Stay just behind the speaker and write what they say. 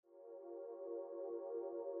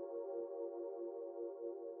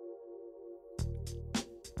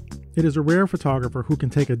It is a rare photographer who can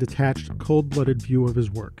take a detached, cold-blooded view of his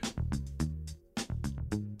work.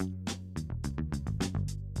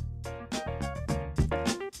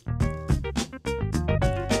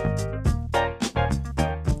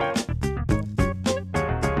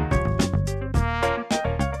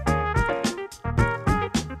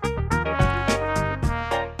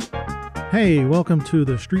 Hey, welcome to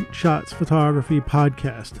the Street Shots Photography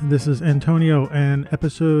Podcast. This is Antonio, and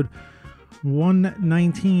episode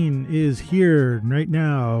 119 is here right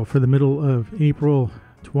now for the middle of April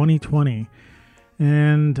 2020.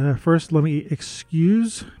 And first, let me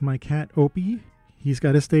excuse my cat Opie. He's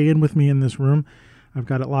got to stay in with me in this room. I've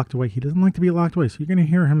got it locked away. He doesn't like to be locked away, so you're going to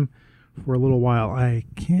hear him for a little while. I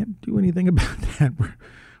can't do anything about that.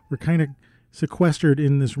 We're kind of sequestered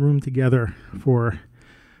in this room together for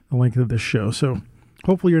the length of this show. So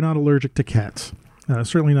hopefully you're not allergic to cats.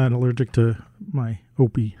 Certainly not allergic to my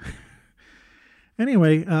Opie.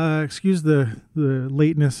 Anyway, excuse the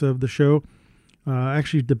lateness of the show. I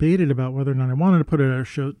actually debated about whether or not I wanted to put out a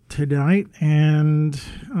show tonight, and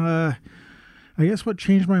I guess what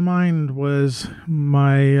changed my mind was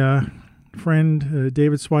my friend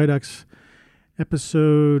David Swiduck's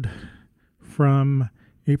episode from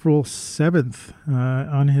April 7th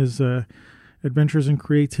on his Adventures in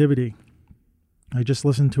Creativity. I just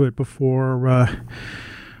listened to it before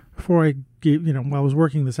I gave, while I was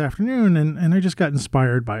working this afternoon, and I just got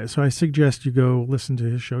inspired by it. So I suggest you go listen to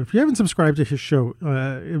his show. If you haven't subscribed to his show,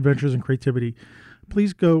 Adventures in Creativity,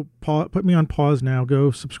 please go put me on pause now.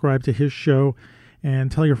 Go subscribe to his show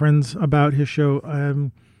and tell your friends about his show.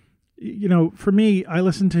 For me, I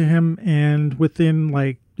listen to him, and within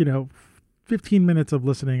 15 minutes of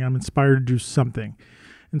listening, I'm inspired to do something.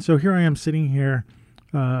 And so here I am sitting here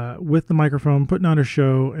with the microphone, putting on a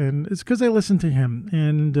show, and it's because I listen to him,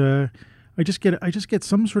 and I just get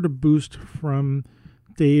some sort of boost from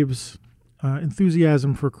Dave's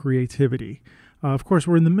enthusiasm for creativity. Of course,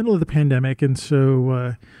 we're in the middle of the pandemic, and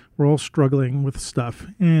so we're all struggling with stuff.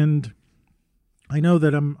 And I know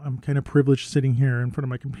that I'm kind of privileged sitting here in front of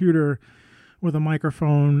my computer with a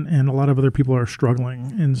microphone, and a lot of other people are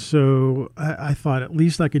struggling. And so I thought at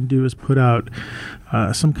least I can do is put out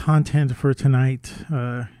some content for tonight,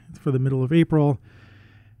 for the middle of April.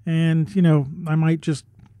 And, I might just,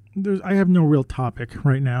 I have no real topic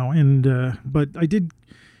right now. And, but I did,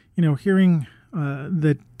 hearing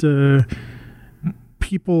that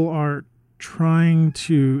people are trying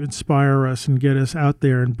to inspire us and get us out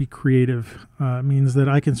there and be creative means that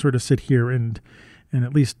I can sort of sit here and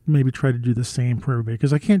at least maybe try to do the same for everybody,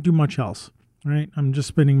 because I can't do much else, right? I'm just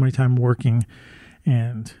spending my time working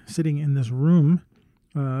and sitting in this room,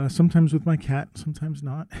 sometimes with my cat, sometimes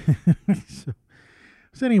not.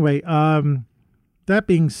 So anyway, that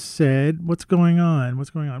being said, what's going on?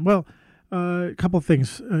 Well, a couple of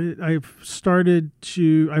things. I've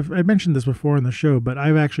mentioned this before in the show, but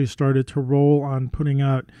I've actually started to roll on putting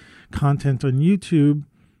out content on YouTube,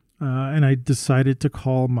 and I decided to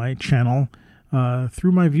call my channel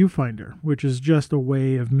Through My Viewfinder, which is just a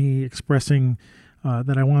way of me expressing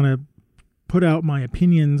that I want to put out my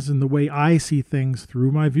opinions and the way I see things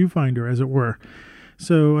through my viewfinder, as it were.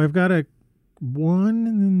 So I've got 1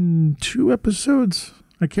 and 2 episodes.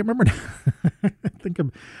 I can't remember now. I think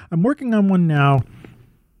I'm working on one now.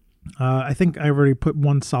 I think I already put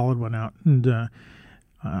one solid one out, and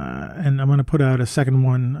I'm going to put out a second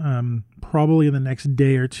one probably in the next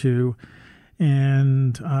day or two.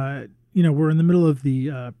 And we're in the middle of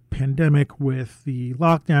the pandemic with the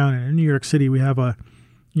lockdown, and in New York City we have a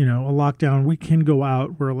lockdown. We can go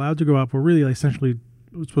out. We're allowed to go out. We're really essentially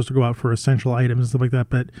supposed to go out for essential items and stuff like that,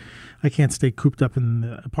 but I can't stay cooped up in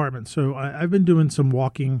the apartment. So I've been doing some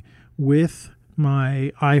walking with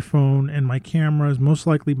my iPhone and my cameras, most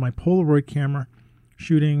likely my Polaroid camera,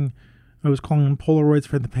 shooting. I was calling them Polaroids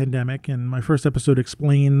for the pandemic, and my first episode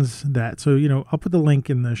explains that. So, I'll put the link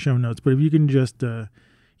in the show notes, but if you can just...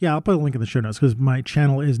 I'll put a link in the show notes, because my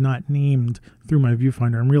channel is not named Through My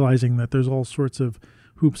Viewfinder. I'm realizing that there's all sorts of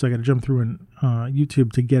hoops I got to jump through in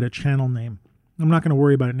YouTube to get a channel name. I'm not going to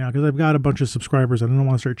worry about it now, because I've got a bunch of subscribers. I don't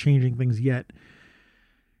want to start changing things yet.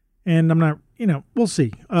 And I'm not, we'll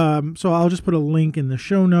see. So I'll just put a link in the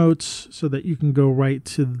show notes so that you can go right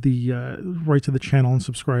to the channel and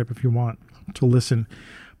subscribe if you want to listen.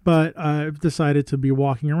 But I've decided to be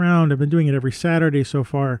walking around. I've been doing it every Saturday so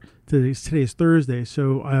far. Today's Thursday,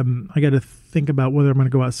 so I got to think about whether I'm going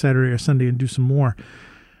to go out Saturday or Sunday and do some more.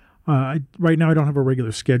 Right now, I don't have a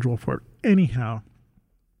regular schedule for it. Anyhow,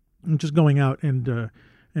 I'm just going out and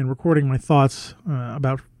recording my thoughts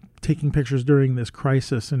about taking pictures during this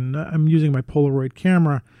crisis. And I'm using my Polaroid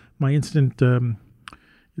camera, my instant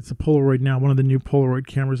It's a Polaroid now, one of the new Polaroid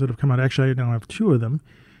cameras that have come out. Actually, I now have two of them.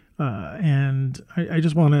 And I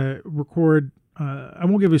just want to record. I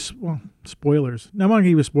won't give you spoilers. Now, I'm not going to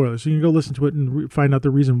give you spoilers, so you can go listen to it and find out the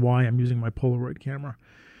reason why I'm using my Polaroid camera.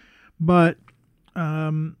 But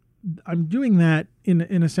I'm doing that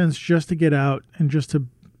in a sense just to get out and just to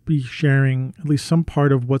be sharing at least some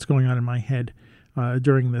part of what's going on in my head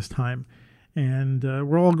during this time. And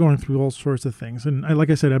we're all going through all sorts of things. And like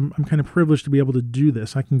I said, I'm kind of privileged to be able to do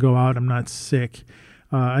this. I can go out. I'm not sick.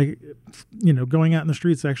 Going out in the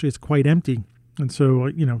streets, actually, it's quite empty. And so,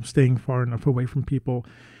 staying far enough away from people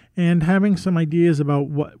and having some ideas about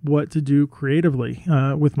what to do creatively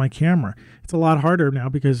with my camera. It's a lot harder now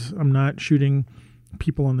because I'm not shooting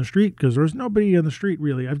people on the street because there's nobody on the street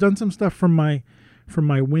really. I've done some stuff from my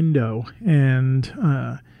window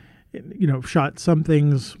and shot some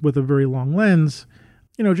things with a very long lens,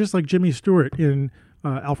 just like Jimmy Stewart in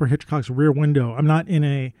Alfred Hitchcock's Rear Window. I'm not in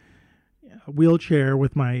a wheelchair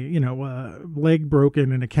with my leg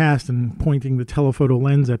broken in a cast and pointing the telephoto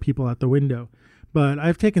lens at people at the window. But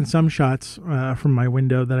I've taken some shots from my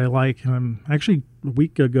window that I like. Actually, a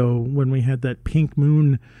week ago when we had that pink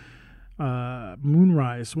moonrise,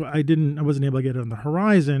 I wasn't able to get it on the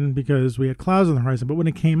horizon because we had clouds on the horizon. But when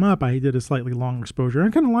it came up, I did a slightly long exposure. I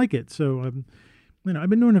kind of like it. So, I've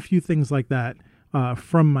been doing a few things like that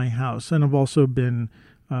from my house, and I've also been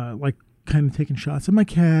kind of taking shots of my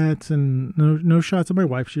cats and no shots of my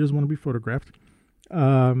wife. She doesn't want to be photographed.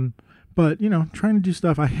 But, trying to do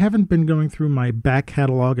stuff. I haven't been going through my back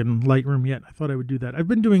catalog in Lightroom yet. I thought I would do that. I've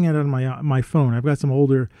been doing it on my phone. I've got some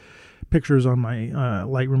older pictures on my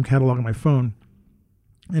Lightroom catalog on my phone,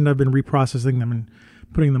 and I've been reprocessing them and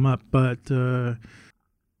putting them up. But, so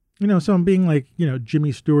I'm being like,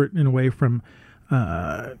 Jimmy Stewart in a way from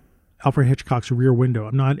Alfred Hitchcock's Rear Window.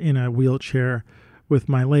 I'm not in a wheelchair with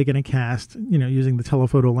my leg in a cast, using the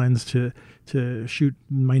telephoto lens to shoot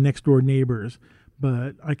my next door neighbors.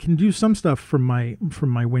 But I can do some stuff from my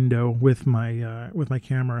window with my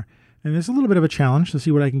camera, and it's a little bit of a challenge to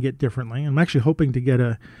see what I can get differently. I'm actually hoping to get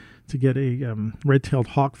a red-tailed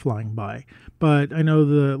hawk flying by. But I know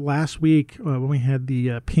the last week when we had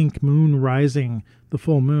the pink moon rising, the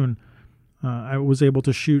full moon, I was able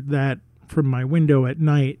to shoot that from my window at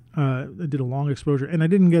night. I did a long exposure, and I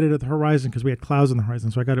didn't get it at the horizon because we had clouds on the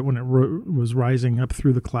horizon, so I got it when it was rising up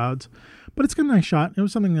through the clouds. But it's a nice shot. It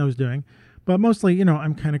was something I was doing. But mostly,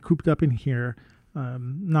 I'm kind of cooped up in here,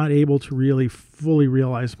 not able to really fully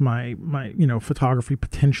realize my photography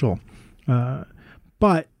potential.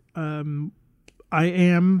 But I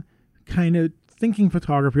am kind of thinking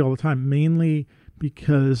photography all the time, mainly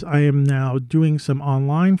because I am now doing some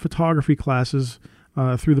online photography classes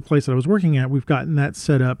through the place that I was working at. We've gotten that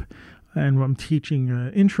set up, and I'm teaching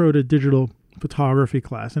an intro to digital photography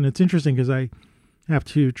class. And it's interesting because I have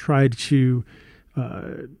to try to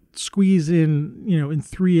squeeze in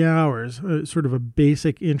 3 hours, sort of a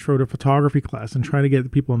basic intro to photography class, and try to get the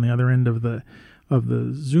people on the other end of the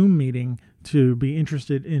Zoom meeting to be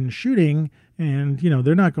interested in shooting. And,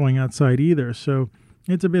 they're not going outside either. So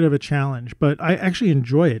it's a bit of a challenge, but I actually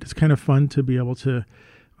enjoy it. It's kind of fun to be able to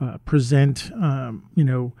present, my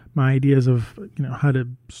ideas of, how to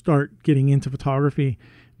start getting into photography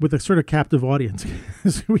with a sort of captive audience.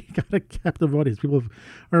 We got a captive audience. People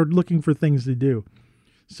are looking for things to do.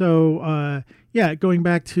 So, going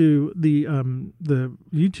back to the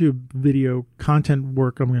YouTube video content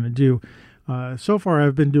work I'm going to do. So far,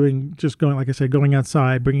 I've been going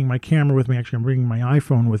outside, bringing my camera with me. Actually, I'm bringing my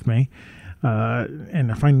iPhone with me.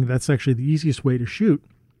 And I'm finding that's actually the easiest way to shoot.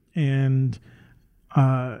 And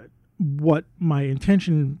what my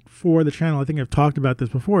intention for the channel, I think I've talked about this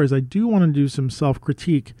before, is I do want to do some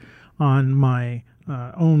self-critique on my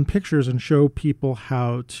own pictures and show people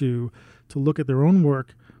how to look at their own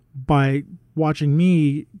work by watching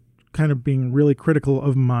me kind of being really critical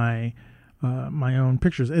of my own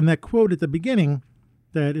pictures. And that quote at the beginning,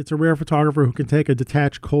 that it's a rare photographer who can take a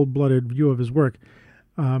detached, cold-blooded view of his work.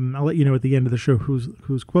 I'll let you know at the end of the show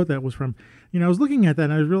whose quote that was from. I was looking at that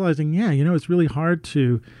and I was realizing, it's really hard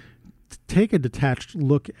to take a detached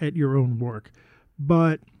look at your own work.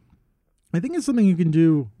 But I think it's something you can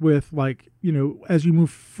do with, as you move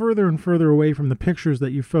further and further away from the pictures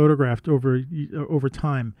that you photographed over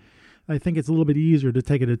time. I think it's a little bit easier to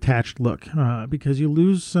take a detached look because you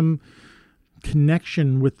lose some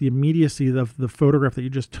connection with the immediacy of the photograph that you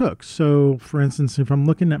just took. So, for instance, if I'm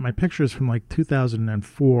looking at my pictures from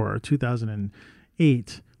 2004 or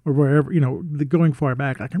 2008 or wherever, going far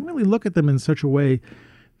back, I can really look at them in such a way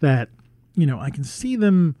that, I can see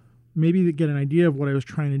them, maybe to get an idea of what I was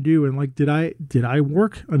trying to do, and did I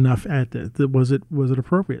work enough at that? Was it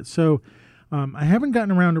appropriate? So I haven't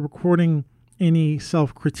gotten around to recording any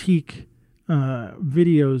self-critique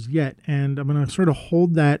videos yet, and I'm going to sort of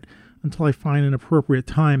hold that until I find an appropriate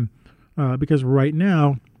time, because right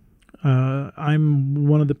now I'm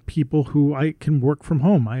one of the people who I can work from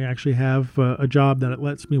home. I actually have a job that it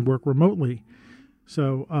lets me work remotely.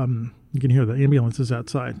 So you can hear the ambulances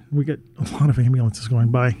outside. We get a lot of ambulances going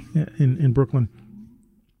by in Brooklyn.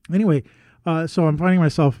 Anyway, so I'm finding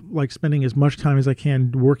myself like spending as much time as I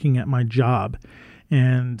can working at my job.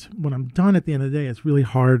 And when I'm done at the end of the day, it's really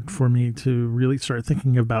hard for me to really start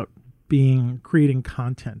thinking about creating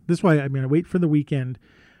content. This way, I wait for the weekend.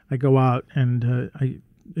 I go out and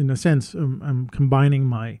in a sense, I'm combining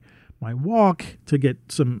my walk to get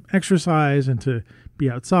some exercise and to be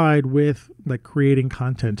outside with like creating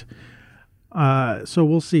content. So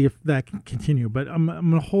we'll see if that can continue. But I'm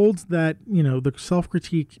going to hold that, the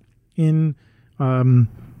self-critique in, I'm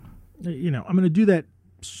going to do that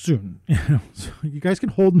soon. So you guys can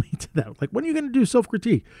hold me to that. Like, when are you going to do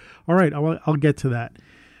self-critique? All right, I'll get to that.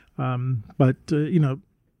 But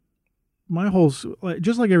my whole,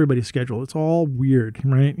 just like everybody's schedule, it's all weird,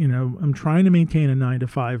 right? I'm trying to maintain a 9 to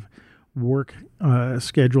 5 work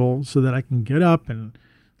schedule so that I can get up and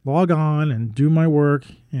log on and do my work.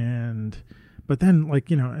 But then,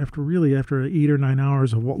 after 8 or 9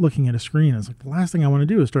 hours of looking at a screen, it's like the last thing I want to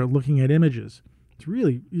do is start looking at images. It's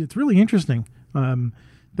really interesting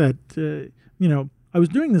that I was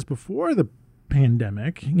doing this before the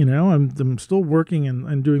pandemic. I'm still working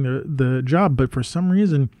and doing the job, but for some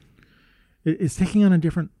reason it's taking on a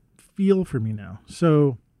different feel for me now.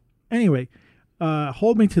 So anyway,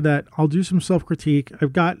 hold me to that. I'll do some self-critique.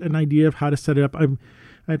 I've got an idea of how to set it up. I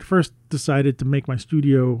at first decided to make my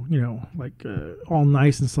studio, all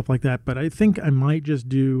nice and stuff like that. But I think I might just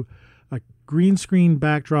do a green screen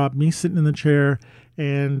backdrop, me sitting in the chair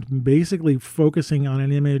and basically focusing on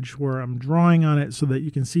an image where I'm drawing on it so that you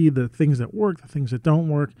can see the things that work, the things that don't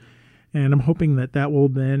work. And I'm hoping that will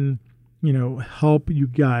then, help you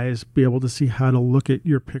guys be able to see how to look at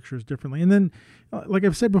your pictures differently. And then, like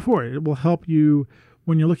I've said before, it will help you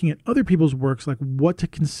when you're looking at other people's works, like what to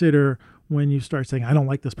consider when you start saying, I don't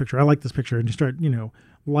like this picture, I like this picture, and you start,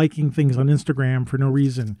 liking things on Instagram for no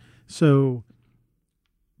reason. So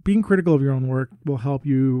being critical of your own work will help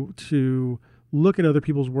you to look at other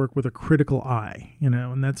people's work with a critical eye,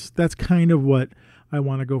 and that's kind of what I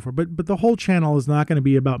want to go for. But the whole channel is not going to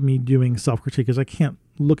be about me doing self-critique, because I can't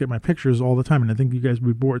look at my pictures all the time, and I think you guys would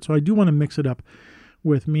be bored. So I do want to mix it up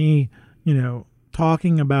with me,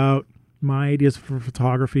 talking about my ideas for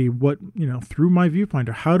photography, what, through my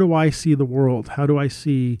viewfinder, how do I see the world? How do I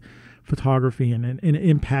see photography and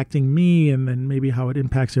impacting me, and then maybe how it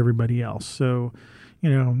impacts everybody else. So,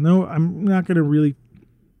 no, I'm not going to really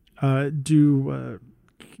do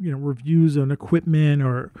reviews on equipment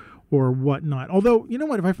or whatnot. Although, you know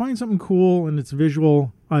what, if I find something cool and it's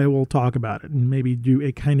visual, I will talk about it and maybe do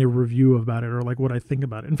a kind of review about it, or like what I think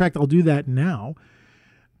about it. In fact, I'll do that now,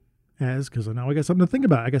 because now I got something to think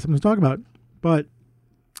about. I got something to talk about. But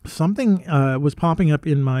something was popping up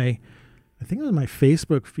in I think it was my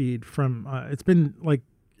Facebook feed from, it's been like,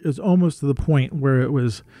 it was almost to the point where it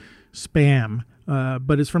was spam,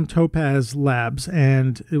 but it's from Topaz Labs,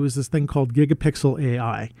 and it was this thing called Gigapixel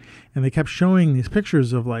AI, and they kept showing these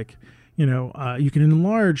pictures of you can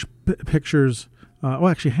enlarge pictures.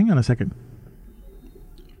 Actually, hang on a second.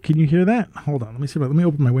 Can you hear that? Hold on, let me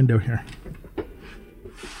open my window here.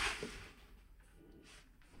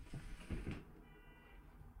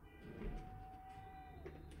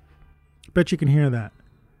 Bet you can hear that.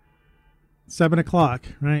 7 o'clock,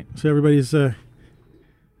 right? So everybody's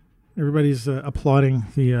applauding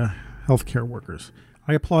the healthcare workers.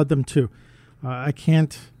 I applaud them too. I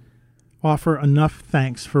can't offer enough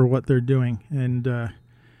thanks for what they're doing and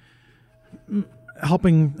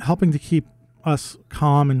helping to keep us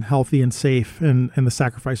calm and healthy and safe, and the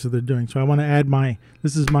sacrifices they're doing. So I want to add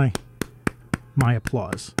this is my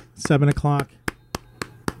applause. 7 o'clock.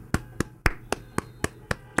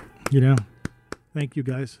 Thank you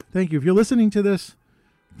guys. Thank you. If you're listening to this,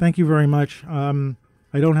 thank you very much. I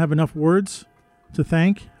don't have enough words to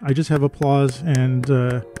thank. I just have applause and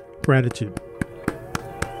gratitude.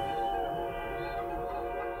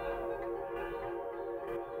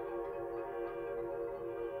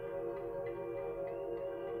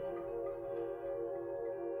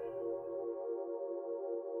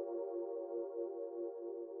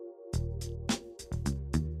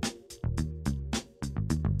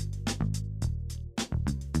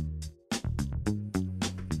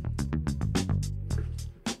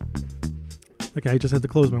 Okay, I just had to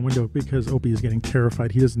close my window because Opie is getting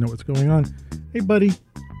terrified. He doesn't know what's going on. Hey, buddy.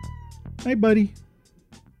 Hi, buddy.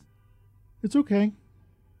 It's okay.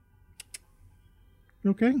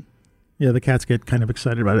 Okay. Yeah, the cats get kind of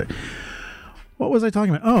excited about it. What was I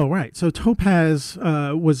talking about? Oh, right. So Topaz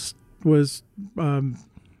was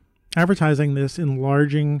advertising this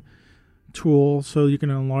enlarging tool, so you can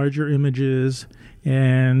enlarge your images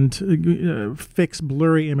and fix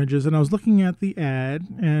blurry images. And I was looking at the ad,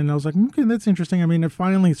 and I was like, okay, that's interesting. I mean, it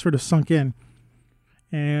finally sort of sunk in.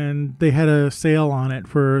 And they had a sale on it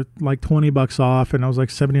for like $20 off, and I was like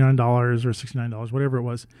 $79 or $69, whatever it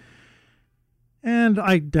was. And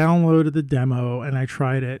I downloaded the demo and I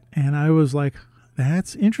tried it, and I was like,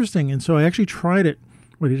 that's interesting. And so I actually tried it.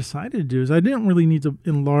 What I decided to do is I didn't really need to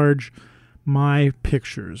enlarge my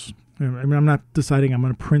pictures. I mean, I'm not deciding I'm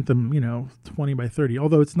going to print them, 20 by 30.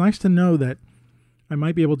 Although it's nice to know that I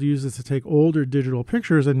might be able to use this to take older digital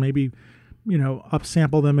pictures and maybe,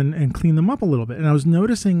 upsample them and clean them up a little bit. And I was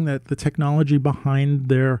noticing that the technology behind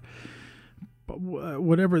their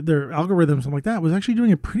algorithms, something like that, was actually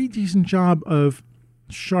doing a pretty decent job of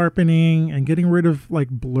sharpening and getting rid of like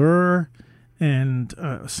blur and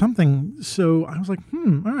something. So I was like,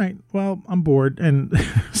 all right, well, I'm bored. And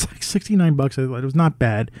it's like $69. I thought it was not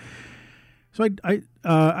bad. So I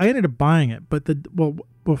ended up buying it. But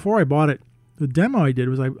before I bought it, the demo I did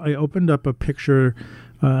was I opened up a picture,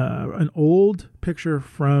 an old picture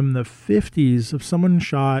from the 50s of someone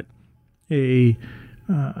shot a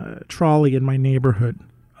trolley in my neighborhood.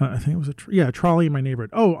 I think it was a trolley in my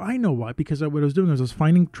neighborhood. Oh, I know why. Because what I was doing was I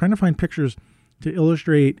was trying to find pictures to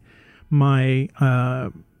illustrate my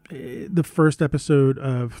the first episode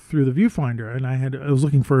of Through the Viewfinder, and I was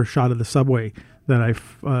looking for a shot of the subway that I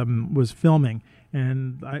was filming,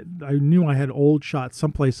 and I knew I had old shots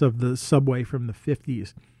someplace of the subway from the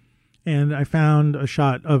 50s, and I found a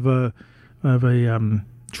shot of a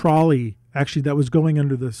trolley actually that was going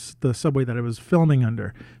under the subway that I was filming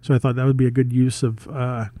under. So I thought that would be a good use of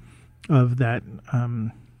that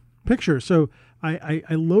picture. So I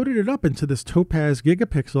loaded it up into this Topaz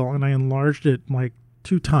Gigapixel and I enlarged it like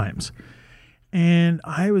 2 times. And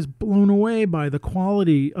I was blown away by the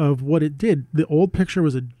quality of what it did. The old picture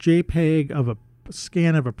was a JPEG of a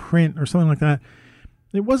scan of a print or something like that.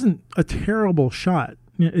 It wasn't a terrible shot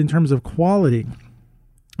in terms of quality.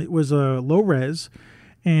 It was a low res,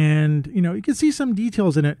 and you could see some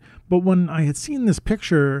details in it. But when I had seen this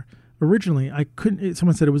picture originally, I couldn't.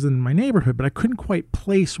 Someone said it was in my neighborhood, but I couldn't quite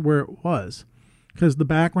place where it was because the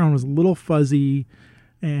background was a little fuzzy,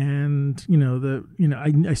 and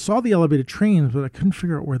I saw the elevated trains, but I couldn't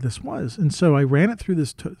figure out where this was. And so I ran it through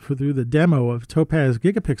through the demo of Topaz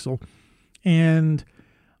Gigapixel, and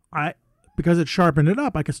because it sharpened it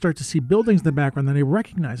up, I could start to see buildings in the background that I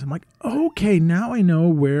recognized. I'm like, okay, now I know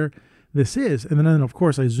where this is. And then of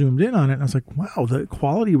course I zoomed in on it and I was like, wow, the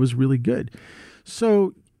quality was really good.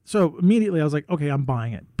 So immediately I was like, okay, I'm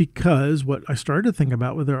buying it, because what I started to think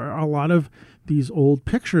about was there are a lot of these old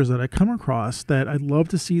pictures that I come across that I'd love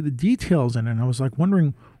to see the details in. And I was like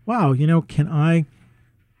wondering, wow, can I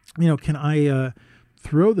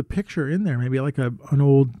throw the picture in there, maybe like an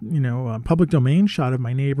old, public domain shot of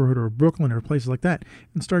my neighborhood or Brooklyn or places like that,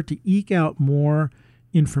 and start to eke out more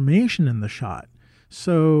information in the shot.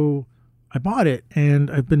 So I bought it, and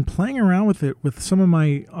I've been playing around with it with some of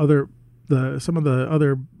the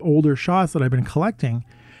other older shots that I've been collecting,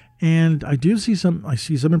 and I see some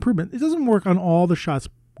improvement. It doesn't work on all the shots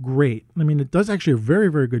great. I mean, it does actually a very,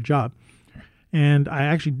 very good job. And I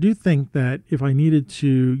actually do think that if I needed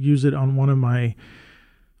to use it on one of my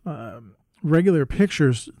regular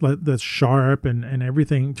pictures that's sharp and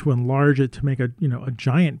everything, to enlarge it to make a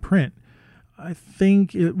giant print, I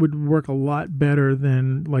think it would work a lot better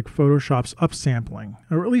than like Photoshop's upsampling,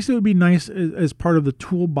 or at least it would be nice as part of the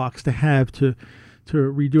toolbox to have to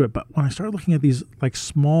redo it. But when I started looking at these like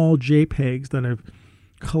small JPEGs that I've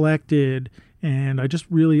collected, and I just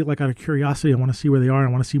really, like, out of curiosity, I want to see where they are.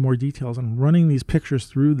 I want to see more details. I'm running these pictures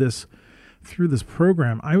through this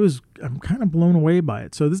program. I'm kind of blown away by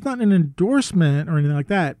it. So this is not an endorsement or anything like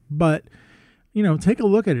that, but take a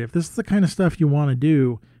look at it. If this is the kind of stuff you want to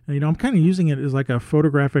do, I'm kind of using it as like a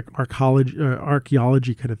photographic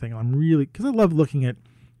archaeology kind of thing. Because I love looking at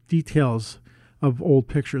details of old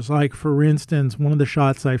pictures. Like, for instance, one of the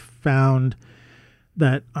shots I found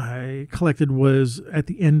that I collected was at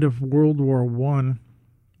the end of World War I.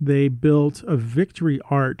 They built a Victory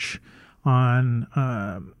Arch on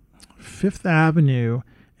Fifth Avenue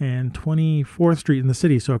and 24th Street in the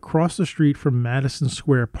city, so across the street from Madison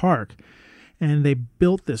Square Park. And they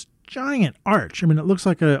built this giant arch. I mean, it looks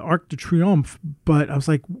like an Arc de Triomphe, but I was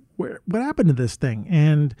like, what happened to this thing?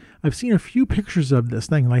 And I've seen a few pictures of this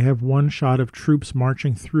thing. I have one shot of troops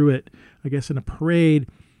marching through it, I guess in a parade,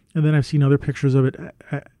 and then I've seen other pictures of it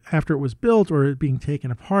after it was built or it being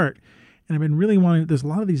taken apart. And I've been really wanting, there's a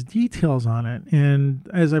lot of these details on it. And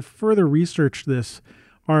as I further researched this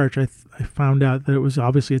arch, I found out that it was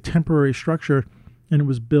obviously a temporary structure, and it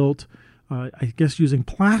was built, I guess, using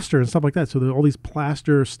plaster and stuff like that. So there are all these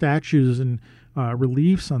plaster statues and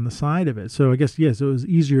reliefs on the side of it. So I guess, yes, it was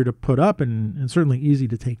easier to put up and certainly easy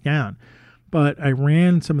to take down. But I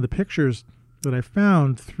ran some of the pictures that I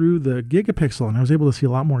found through the Gigapixel, and I was able to see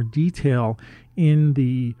a lot more detail in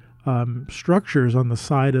the structures on the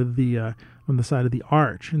side of the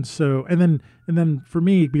arch. And so, and then for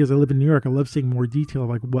me, because I live in New York, I love seeing more detail of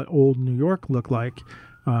like what old New York looked like,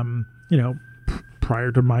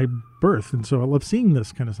 prior to my birth. And so I love seeing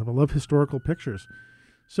this kind of stuff. I love historical pictures.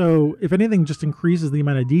 So if anything just increases the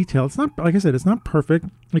amount of detail, it's not, like I said, it's not perfect.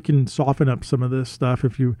 It can soften up some of this stuff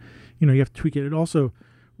if you have to tweak it. It also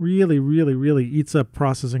really, really, really eats up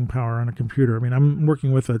processing power on a computer. I mean, I'm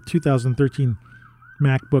working with a 2013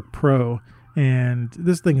 MacBook Pro, and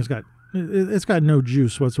this thing it's got no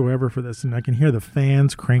juice whatsoever for this. And I can hear the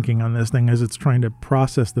fans cranking on this thing as it's trying to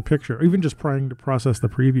process the picture, or even just trying to process the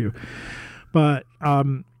preview. But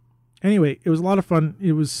anyway, it was a lot of fun.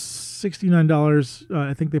 It was $69.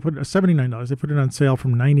 I think they put it $79. They put it on sale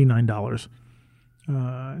from $99.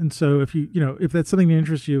 And so if that's something that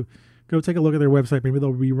interests you, go take a look at their website. Maybe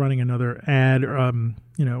they'll be running another ad,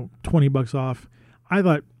 $20 off. I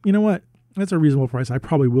thought, you know what? That's a reasonable price. I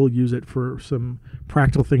probably will use it for some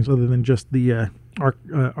practical things other than just the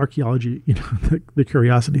archaeology, the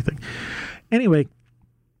curiosity thing. Anyway,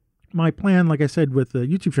 my plan, like I said, with the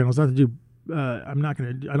YouTube channel is not to do, I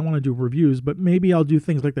don't want to do reviews, but maybe I'll do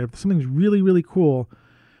things like that. If something's really, really cool,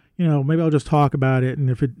 maybe I'll just talk about it. And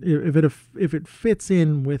if it fits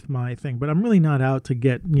in with my thing, but I'm really not out to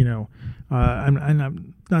get,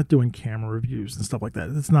 I'm not doing camera reviews and stuff like that.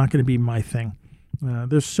 It's not going to be my thing.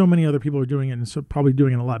 There's so many other people who are doing it, and so probably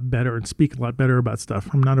doing it a lot better and speak a lot better about stuff.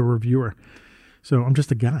 I'm not a reviewer, so I'm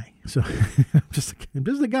just a guy. So I'm just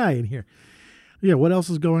a guy in here. Yeah. What else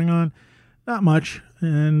is going on? Not much.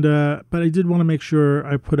 And, but I did want to make sure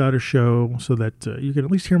I put out a show so that you can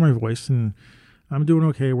at least hear my voice, and I'm doing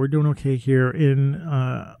okay. We're doing okay here in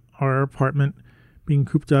our apartment, being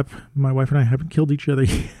cooped up. My wife and I haven't killed each other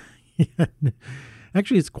yet.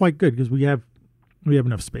 Actually, it's quite good because we have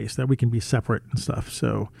enough space that we can be separate and stuff.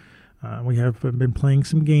 So we have been playing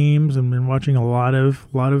some games and been watching a lot of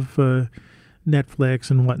Netflix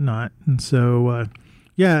and whatnot. And so,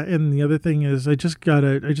 yeah. And the other thing is I just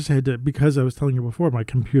had to, because I was telling you before, my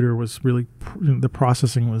computer was really, the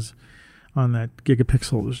processing was on that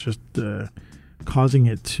Gigapixel was just causing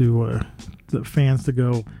it to, the fans to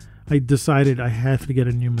go. I decided I have to get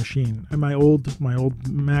a new machine. And my old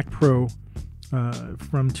Mac Pro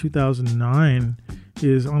from 2009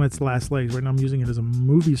 is on its last legs. Right now I'm using it as a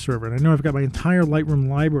movie server. And I know I've got my entire Lightroom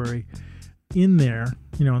library in there,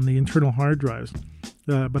 on the internal hard drives.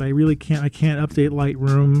 But I really can't update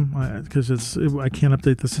Lightroom because I can't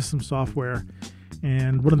update the system software.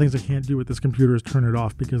 And one of the things I can't do with this computer is turn it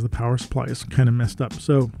off because the power supply is kind of messed up.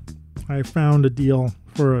 So I found a deal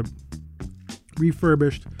for a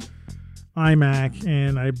refurbished iMac,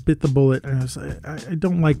 and I bit the bullet. And I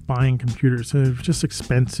don't like buying computers. It's just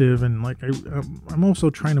expensive, and like I'm also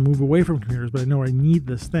trying to move away from computers, but I know I need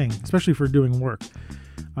this thing, especially for doing work.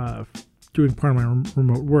 Doing part of my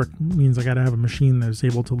remote work means I got to have a machine that is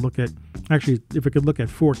able to look at, actually, if it could look at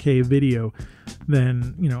 4K video,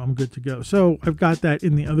 then, I'm good to go. So I've got that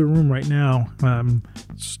in the other room right now,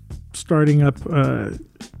 starting up,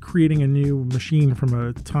 creating a new machine from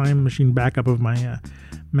a time machine backup of my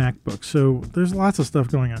MacBook. So there's lots of stuff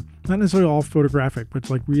going on. Not necessarily all photographic, but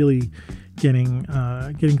like really getting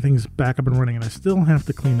things back up and running. And I still have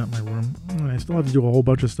to clean up my room, and I still have to do a whole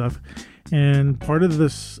bunch of stuff. And part of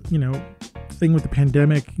this, thing with the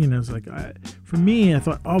pandemic, is like, for me, I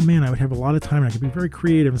thought, oh man, I would have a lot of time and I could be very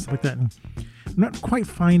creative and stuff like that. And I'm not quite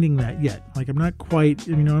finding that yet. Like, I'm not quite,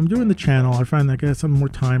 I'm doing the channel. I find that I got some more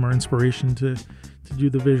time or inspiration to do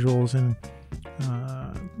the visuals and,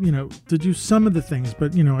 to do some of the things,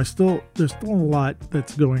 but there's still a lot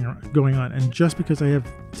that's going on. And just because I have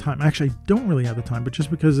time, actually I don't really have the time, but just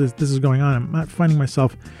because this is going on, I'm not finding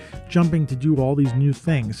myself jumping to do all these new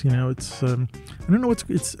things. It's I don't know what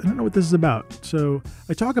this is about. So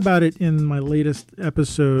I talk about it in my latest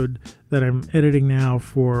episode that I'm editing now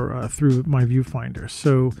for through my viewfinder.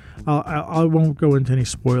 So I won't go into any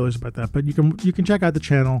spoilers about that, but you can check out the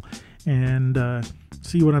channel and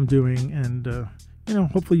see what I'm doing, and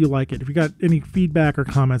hopefully you like it. If you got any feedback or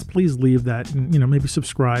comments, please leave that, and maybe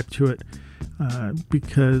subscribe to it.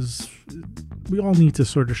 because we all need to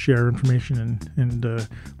sort of share information and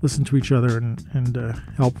listen to each other and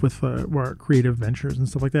help with our creative ventures and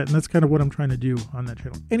stuff like that. And that's kind of what I'm trying to do on that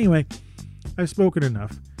channel. Anyway, I've spoken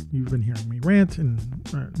enough. You've been hearing me rant and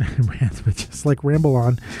rant, but just like ramble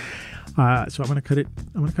on. So I'm going to cut it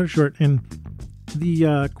short. And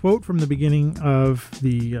the quote from the beginning of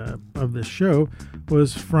this show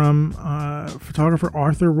was from photographer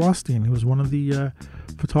Arthur Rothstein, who was one of the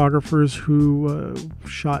photographers who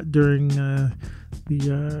shot during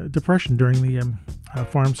the Depression, during the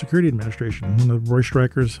Farm Security Administration, one of Roy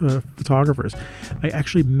Stryker's photographers. I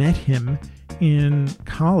actually met him in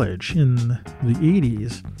college in the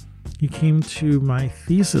 80s. He came to my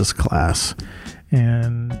thesis class,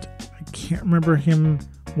 and I can't remember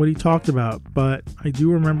what he talked about, but I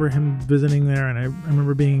do remember him visiting there, and I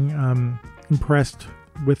remember being impressed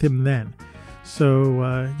with him then.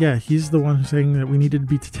 So yeah, he's the one who's saying that we needed to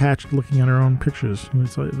be detached looking at our own pictures.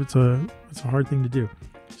 It's a hard thing to do.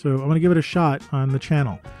 So I'm going to give it a shot on the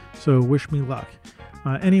channel. So wish me luck.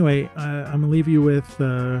 Anyway, I'm going to leave you with,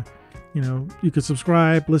 you could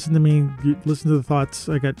subscribe, listen to me, listen to the thoughts.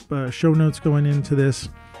 I got show notes going into this,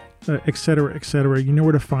 etc., etc. You know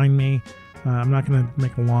where to find me. I'm not going to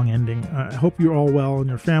make a long ending. I hope you're all well and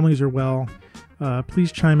your families are well.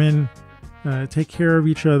 Please chime in. Take care of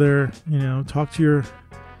each other. Talk to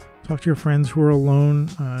your friends who are alone.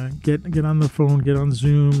 Get on the phone, get on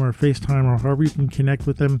Zoom or FaceTime or however you can connect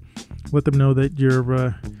with them. Let them know that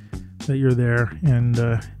you're there,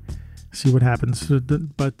 and see what happens.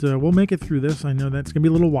 But we'll make it through this. I know that's gonna be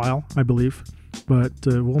a little while, I believe, but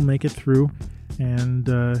we'll make it through, and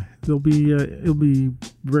it'll be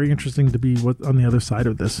very interesting to be on the other side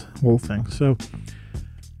of this whole thing. So.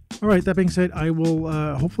 All right, that being said, I will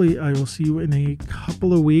hopefully I will see you in a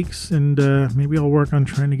couple of weeks, and maybe I'll work on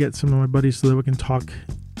trying to get some of my buddies so that we can talk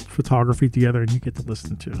photography together and you get to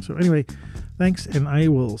listen to. So anyway, thanks, and I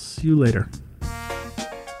will see you later.